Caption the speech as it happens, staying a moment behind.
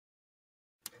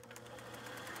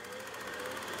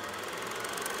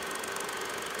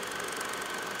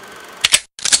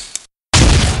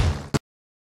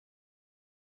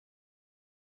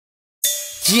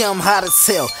Yeah, I'm hot as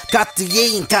hell. Got the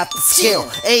A and got the skill.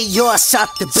 Hey, yo, I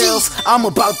shot the bells. I'm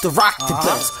about to rock the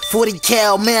bells. 40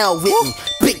 cal mail with me.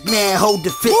 Big man, hold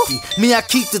the 50. Me, I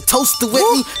keep the toaster with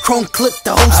me. Chrome clip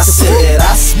the host. I said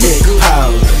I spit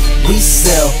powder. We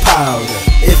sell powder.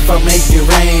 If I make it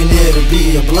rain, it'll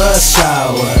be a blood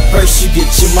shower. First you get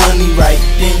your money right,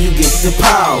 then you get the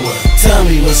power. Tell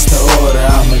me what's the order,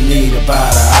 I'ma need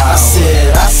about an hour. I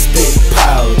said I spit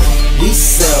powder. We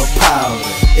sell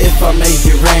powder. If I make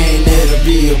it rain, it'll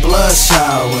be a blood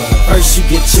shower. First you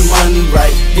get your money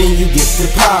right, then you get the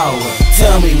power.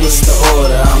 Tell me what's the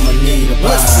order, I'ma need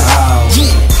about an hour.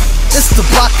 It's the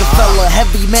Rockefeller,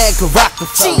 heavy mag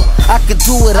Rockefeller. I could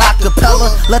do it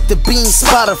acapella, let the beam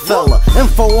spot a fella.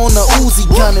 Info on the Uzi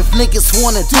gun if niggas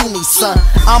wanna do me, son.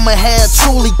 I'ma have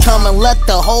truly come and let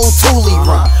the whole toolie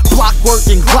run. Block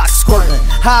working, Glock squirting,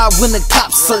 high when the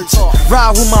cops searching.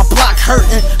 Ride with my block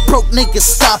hurting, broke niggas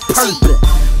stop perping.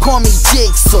 Call me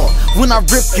Jigsaw when I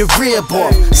rip your rib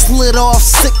off. Slit off,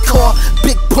 sick car,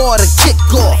 big part of kick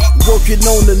off. Working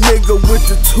on the nigga with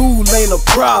the tool ain't a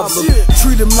problem.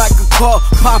 Treat him like a car,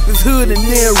 pop his hood and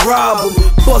then rob him.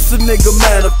 Bust a nigga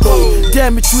manifold,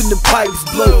 damage when the pipes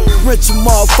blow. Wrench a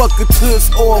motherfucker till it's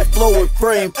all flowing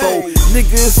frame fold.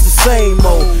 Nigga, it's the same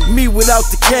old, me without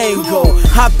the cane go.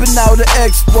 Hopping out of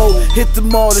expo, hit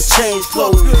them all to change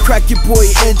clothes. Crack your boy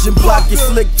engine, block your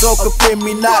flick talk up in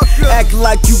me not. Act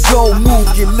like you gon' move,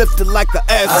 get lifted like an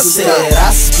astronaut. I said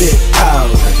I spit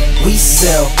powder, we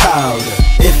sell powder.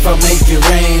 If I make it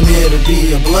rain, it'll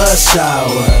be a blood shower.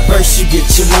 First you get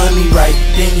your money right,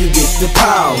 then you get the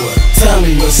power. Tell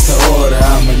me what's the order,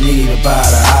 I'ma need about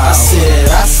an hour. I said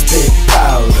I spit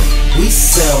powder, we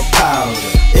sell powder.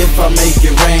 If I make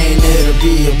it rain, it'll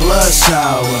be a blood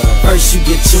shower. First you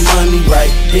get your money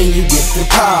right, then you get the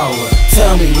power.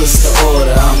 Tell me what's the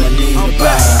order, I'ma need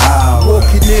about an hour.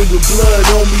 Walking in with blood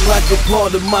on me like a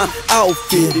part of my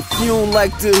outfit. If you don't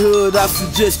like the hood, I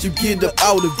suggest you get up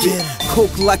out of it.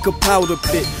 Coke like a powder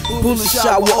pit, bullet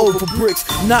shower over bricks.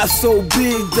 Not so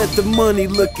big that the money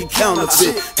looking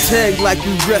counterfeit. Tag like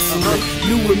we wrestling,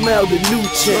 new Ramel the new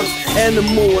champ.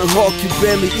 Animal and hawk, you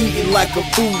barely eating like a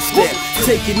food stamp.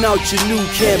 Taking out your new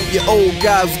camp, your old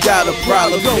guys got a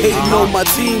problem. Hating on my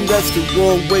team, that's the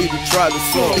wrong way to try to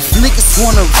solve. If niggas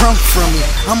wanna run from me,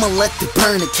 I'ma let the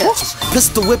burner catch 'em.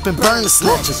 Pistol whip and burn the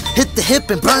snatchers. Hit the hip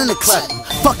and burn the clap.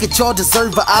 Fuck it, y'all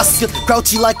deserve an Oscar.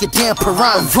 Grouchy like a damn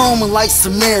piranha. Roaming like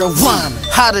some marijuana.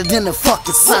 Hotter than a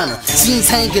fucking sauna. Jeans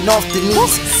hanging off the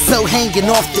knees, belt hanging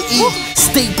off the E.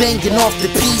 Stay banging off the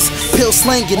P's, pill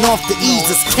slanging off the E's.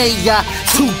 It's K.I.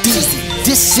 too easy.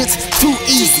 This shit's too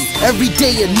easy. Every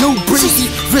day a new breezy.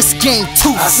 Risk game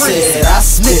too I crazy. said I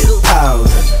spit powder,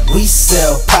 we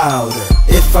sell powder.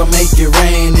 If I make it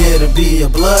rain, it'll be a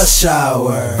blood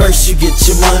shower. First you get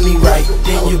your money right,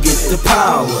 then you get the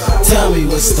power. Tell me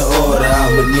what's the order,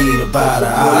 I'ma need about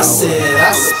an hour. I said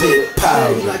I spit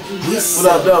powder, we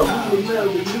sell powder.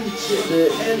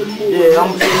 Yeah,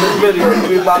 I'm ready to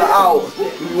be about an hour.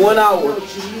 1 hour.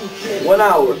 1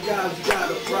 hour.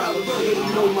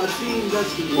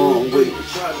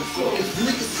 If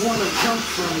niggas wanna come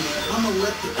from me, I'ma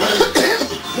let the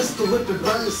pistol whip and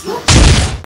burn the